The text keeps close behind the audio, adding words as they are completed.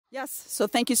Yes. So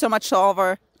thank you so much to all of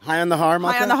our High on the Har,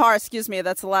 Malka? High on the Har, excuse me.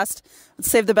 That's the last.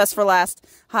 Let's save the best for last.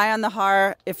 High on the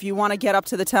Har. If you want to get up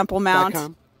to the Temple Mount.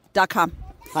 .com.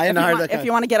 High on the Har. If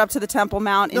you want to get up to the Temple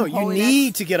Mount. No, you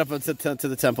need to get up to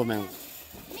the Temple Mount.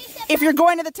 If you're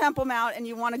going to the Temple Mount and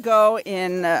you want to go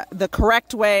in the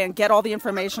correct way and get all the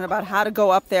information about how to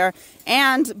go up there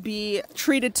and be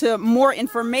treated to more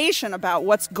information about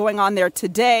what's going on there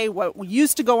today, what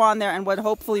used to go on there, and what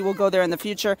hopefully will go there in the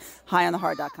future,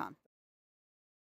 highonthehar.com.